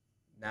of.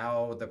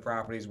 Now the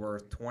property's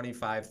worth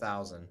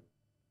 $25,000,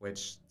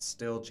 which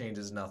still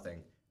changes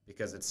nothing,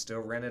 because it's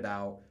still rented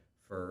out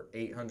for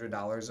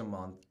 $800 a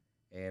month,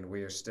 and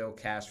we are still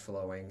cash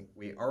flowing.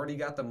 We already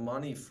got the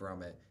money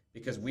from it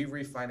because we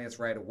refinanced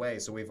right away.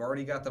 So we've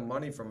already got the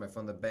money from it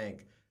from the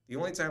bank. The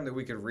only time that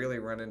we could really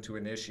run into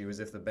an issue is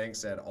if the bank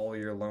said all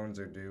your loans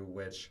are due,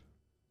 which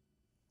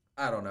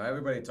I don't know.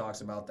 Everybody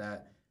talks about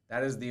that.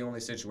 That is the only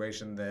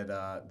situation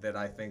that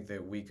I think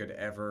that we could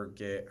ever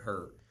get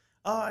hurt.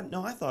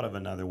 No, I thought of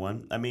another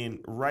one. I mean,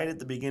 right at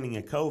the beginning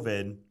of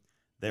COVID,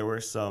 there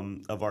were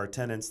some of our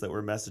tenants that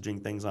were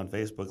messaging things on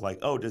Facebook like,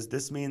 oh, does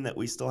this mean that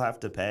we still have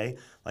to pay?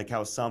 Like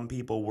how some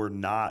people were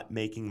not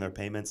making their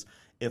payments.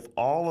 If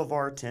all of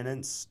our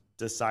tenants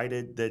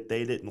decided that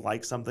they didn't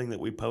like something that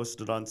we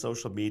posted on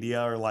social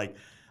media, or like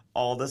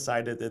all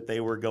decided that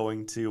they were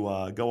going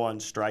to go on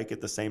strike at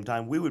the same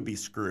time, we would be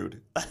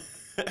screwed.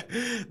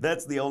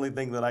 That's the only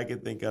thing that I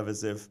could think of,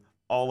 is if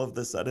all of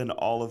the sudden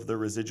all of the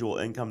residual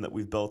income that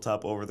we've built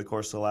up over the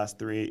course of the last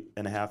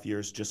 3.5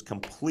 years just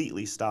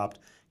completely stopped,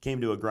 came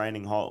to a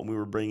grinding halt, and we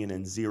were bringing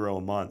in zero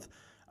a month.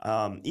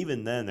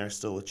 Even then, there's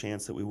still a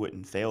chance that we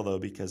wouldn't fail, though,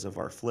 because of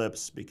our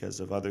flips, because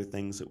of other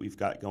things that we've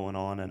got going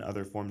on and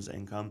other forms of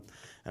income.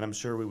 And I'm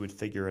sure we would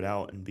figure it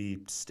out and be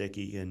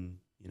sticky and,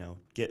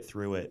 get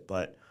through it.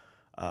 But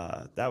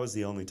that was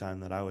the only time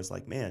that I was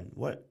like, man,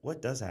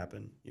 what does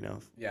happen?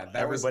 Yeah,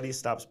 Everybody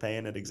stops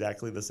paying at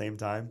exactly the same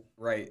time.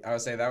 right. I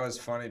would say that was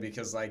funny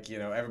because, like,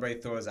 everybody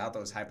throws out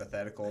those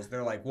hypotheticals.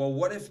 They're like, well,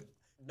 what if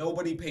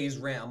nobody pays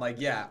rent? I'm like,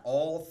 yeah,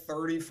 all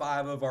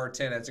 35 of our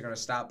tenants are going to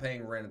stop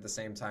paying rent at the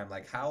same time.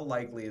 Like, how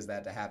likely is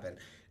that to happen?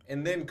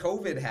 And then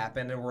COVID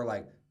happened, and we're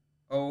like,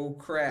 oh,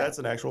 crap. That's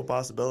an actual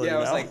possibility Yeah, I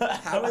was now.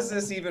 like, how is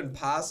this even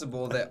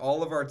possible that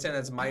all of our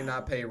tenants might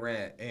not pay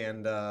rent?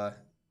 And,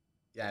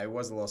 yeah, it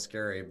was a little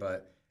scary,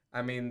 but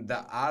I mean,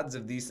 the odds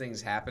of these things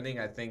happening,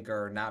 I think,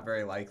 are not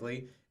very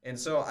likely. And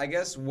so I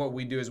guess what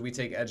we do is we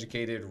take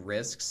educated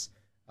risks.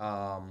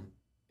 Um,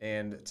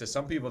 and to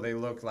some people, they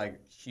look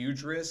like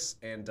huge risks.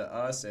 And to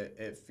us,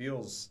 it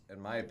feels, in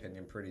my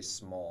opinion, pretty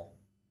small.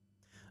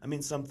 I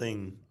mean,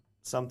 something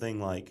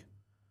like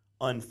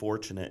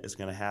unfortunate is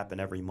going to happen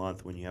every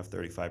month when you have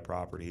 35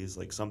 properties.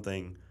 Like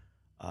something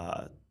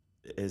uh,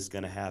 is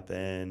going to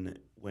happen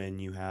when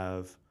you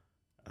have,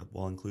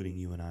 well, including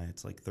you and I,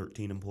 it's like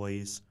 13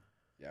 employees.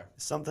 Yeah.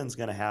 Something's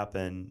going to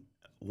happen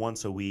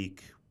once a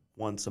week,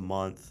 once a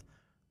month,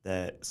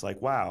 that it's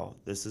like, wow,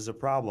 this is a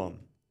problem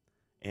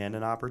and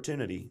an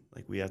opportunity.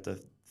 Like we have to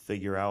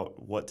figure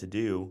out what to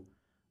do.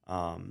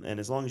 And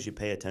as long as you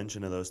pay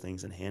attention to those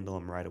things and handle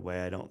them right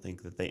away, I don't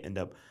think that they end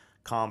up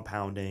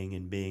compounding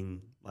and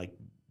being like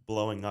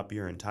blowing up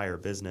your entire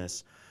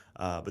business.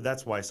 But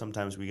that's why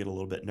sometimes we get a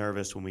little bit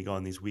nervous when we go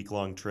on these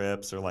week-long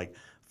trips or like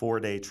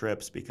 4-day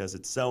trips, because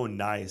it's so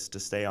nice to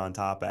stay on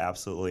top of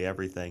absolutely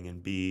everything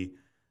and be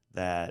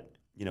that,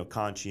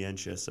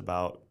 conscientious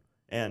about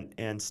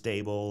and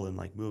stable and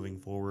like moving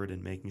forward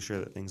and making sure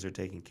that things are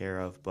taken care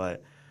of.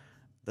 But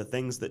the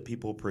things that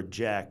people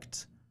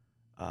project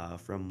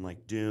from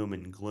like doom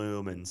and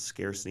gloom and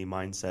scarcity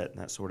mindset and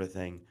that sort of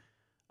thing,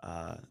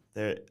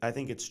 I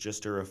think it's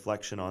just a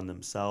reflection on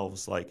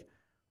themselves. Like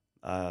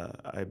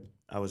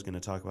I was going to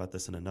talk about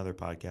this in another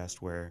podcast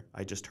where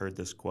I just heard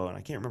this quote, and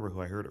I can't remember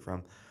who I heard it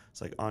from.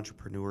 It's like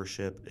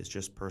entrepreneurship is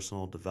just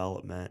personal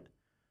development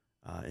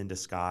in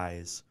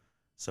disguise.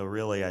 So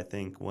really, I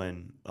think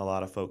when a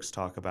lot of folks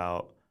talk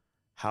about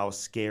how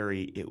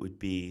scary it would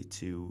be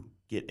to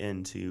get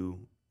into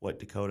what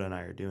Dakota and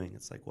I are doing,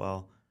 it's like,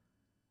 well,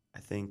 I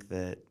think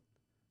that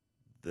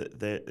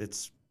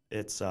it's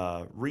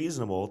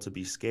reasonable to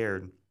be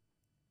scared.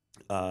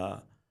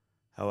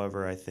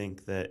 However, I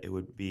think that it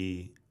would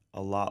be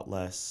a lot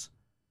less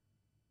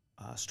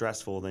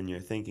stressful than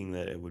you're thinking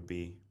that it would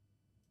be.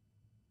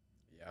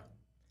 Yeah.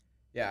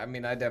 Yeah, I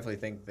mean, I definitely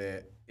think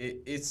that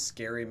it's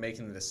scary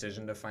making the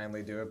decision to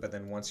finally do it, but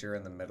then once you're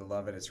in the middle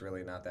of it, it's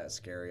really not that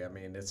scary. I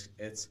mean,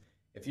 it's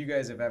if you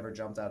guys have ever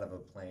jumped out of a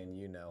plane,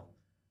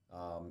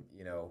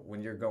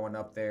 when you're going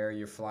up there,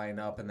 you're flying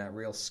up in that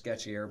real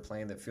sketchy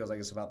airplane that feels like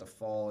it's about to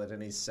fall at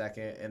any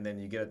second, and then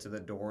you get it to the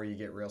door, you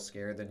get real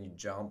scared, then you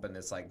jump, and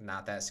it's like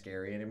not that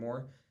scary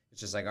anymore.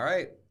 It's just like, all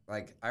right,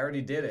 like I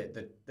already did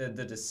it.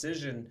 The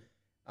decision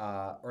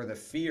or the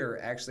fear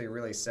actually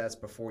really sets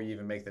before you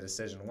even make the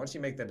decision. Once you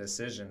make the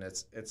decision,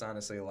 it's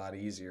honestly a lot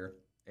easier.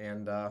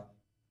 And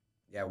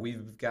yeah,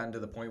 we've gotten to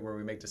the point where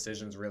we make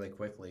decisions really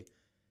quickly.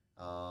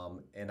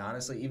 And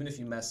honestly, even if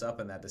you mess up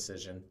in that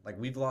decision, like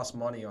we've lost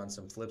money on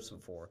some flips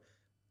before,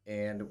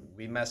 and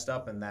we messed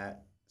up in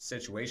that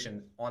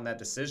situation on that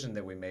decision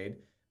that we made.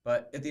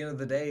 But at the end of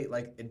the day,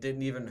 like it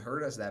didn't even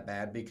hurt us that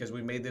bad because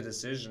we made the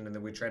decision and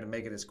then we tried to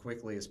make it as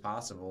quickly as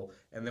possible.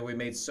 And then we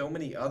made so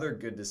many other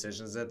good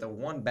decisions that the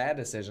one bad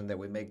decision that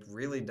we make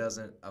really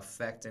doesn't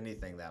affect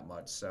anything that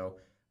much. So,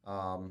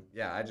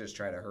 yeah, I just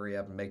try to hurry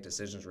up and make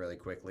decisions really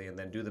quickly and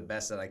then do the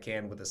best that I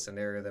can with the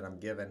scenario that I'm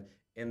given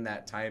in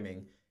that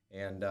timing.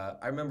 And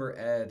I remember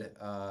Ed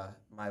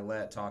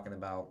Milet talking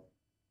about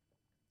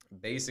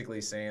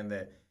basically saying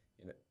that,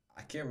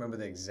 I can't remember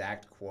the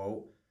exact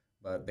quote,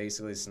 but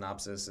basically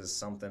synopsis is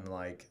something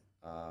like,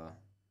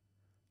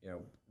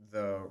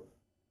 the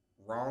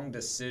wrong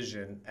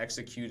decision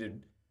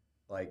executed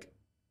like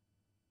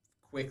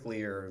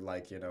quickly or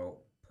like,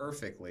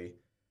 perfectly,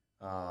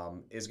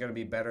 is going to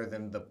be better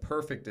than the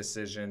perfect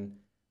decision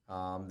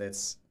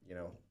that's,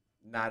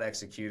 not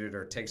executed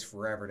or takes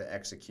forever to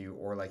execute,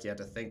 or like you have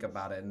to think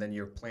about it and then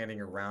you're planning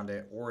around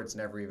it, or it's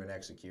never even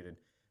executed.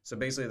 So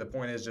basically, the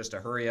point is just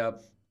to hurry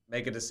up,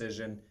 make a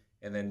decision,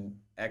 and then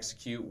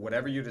execute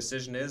whatever your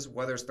decision is,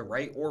 whether it's the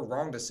right or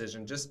wrong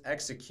decision, just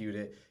execute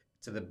it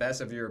to the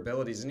best of your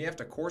abilities. And you have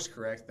to course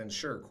correct, then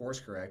sure, course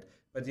correct.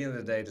 But at the end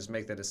of the day, just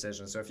make the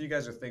decision. So if you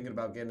guys are thinking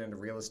about getting into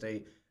real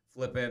estate,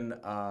 flipping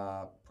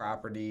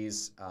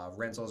properties,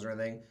 rentals, or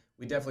anything,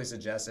 we definitely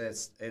suggest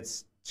it.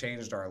 It's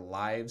changed our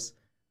lives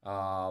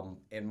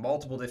in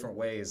multiple different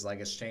ways. Like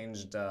it's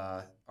changed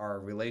our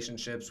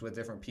relationships with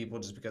different people,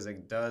 just because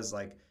it does,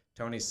 like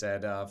Tony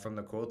said from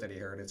the quote that he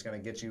heard, it's going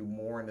to get you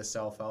more into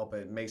self-help.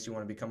 It makes you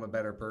want to become a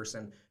better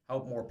person,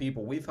 help more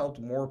people. We've helped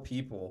more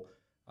people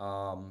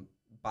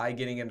by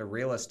getting into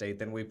real estate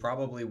than we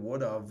probably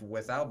would have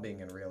without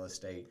being in real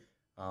estate.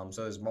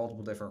 So there's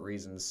multiple different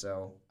reasons.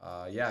 So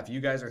yeah, if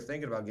you guys are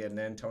thinking about getting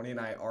in, Tony and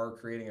I are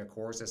creating a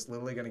course that's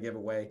literally going to give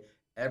away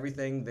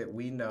everything that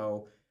we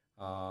know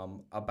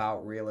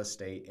about real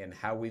estate and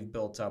how we've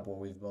built up what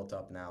we've built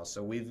up now.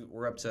 So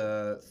we're up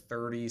to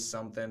 30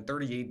 something,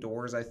 38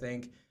 doors, I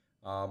think.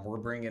 We're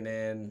bringing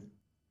in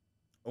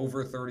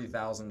over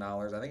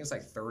 $30,000. I think it's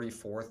like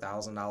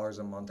 $34,000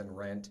 a month in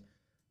rent.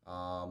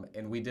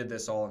 And we did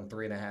this all in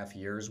 3.5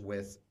 years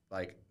with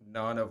like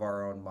none of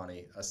our own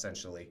money,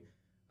 essentially.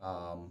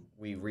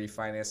 We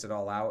refinanced it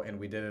all out, and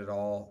we did it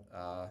all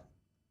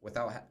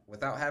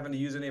without having to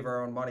use any of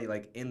our own money,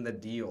 like in the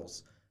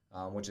deals,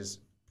 which is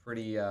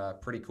pretty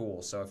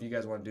cool. So if you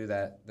guys want to do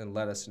that, then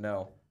let us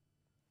know.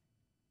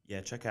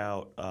 Yeah, check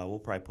out. We'll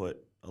probably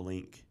put a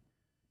link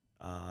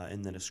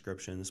in the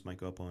description. This might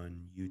go up on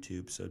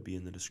YouTube, so it'd be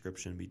in the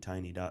description. It'd be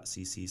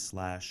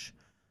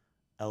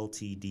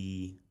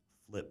tiny.cc/LTD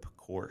flip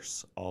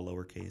course, all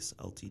lowercase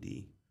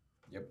LTD.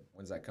 Yep.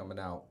 When's that coming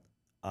out?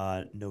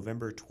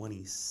 November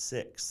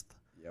 26th.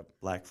 Yep.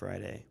 Black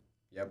Friday.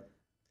 Yep.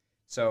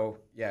 So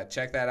yeah,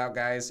 check that out,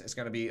 guys. It's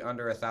going to be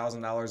under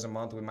 $1,000 a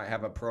month. We might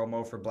have a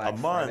promo for Black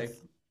Friday.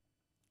 Month.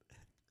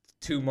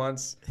 2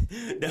 months.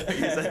 No,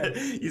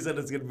 you said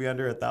it's gonna be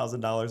under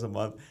 $1,000 a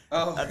month.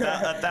 Oh,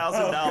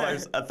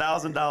 $1,000,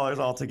 $1,000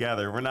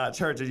 altogether. We're not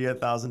charging you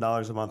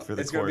 $1,000 a month for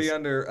the it's course. gonna be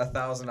under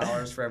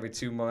 $1,000 for every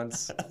 2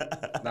 months.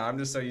 No, I'm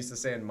just so used to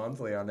saying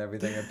monthly on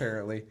everything.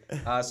 Apparently,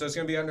 so it's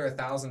gonna be under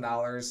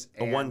 $1,000.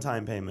 A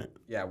one-time payment.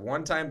 Yeah,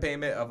 one-time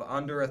payment of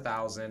under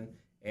 $1,000,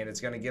 and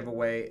it's gonna give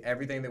away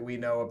everything that we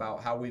know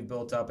about how we've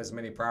built up as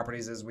many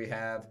properties as we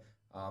have.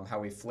 How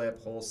we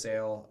flip,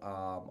 wholesale,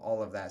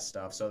 all of that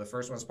stuff. So the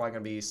first one's probably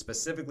going to be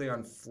specifically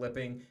on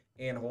flipping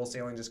and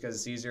wholesaling, just because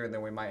it's easier, and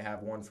then we might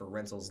have one for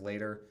rentals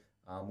later,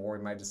 or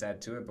we might just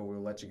add to it, but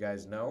we'll let you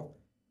guys know.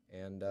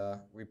 And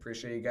we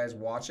appreciate you guys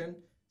watching.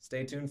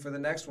 Stay tuned for the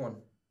next one.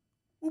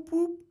 Whoop,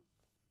 whoop.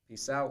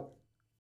 Peace out.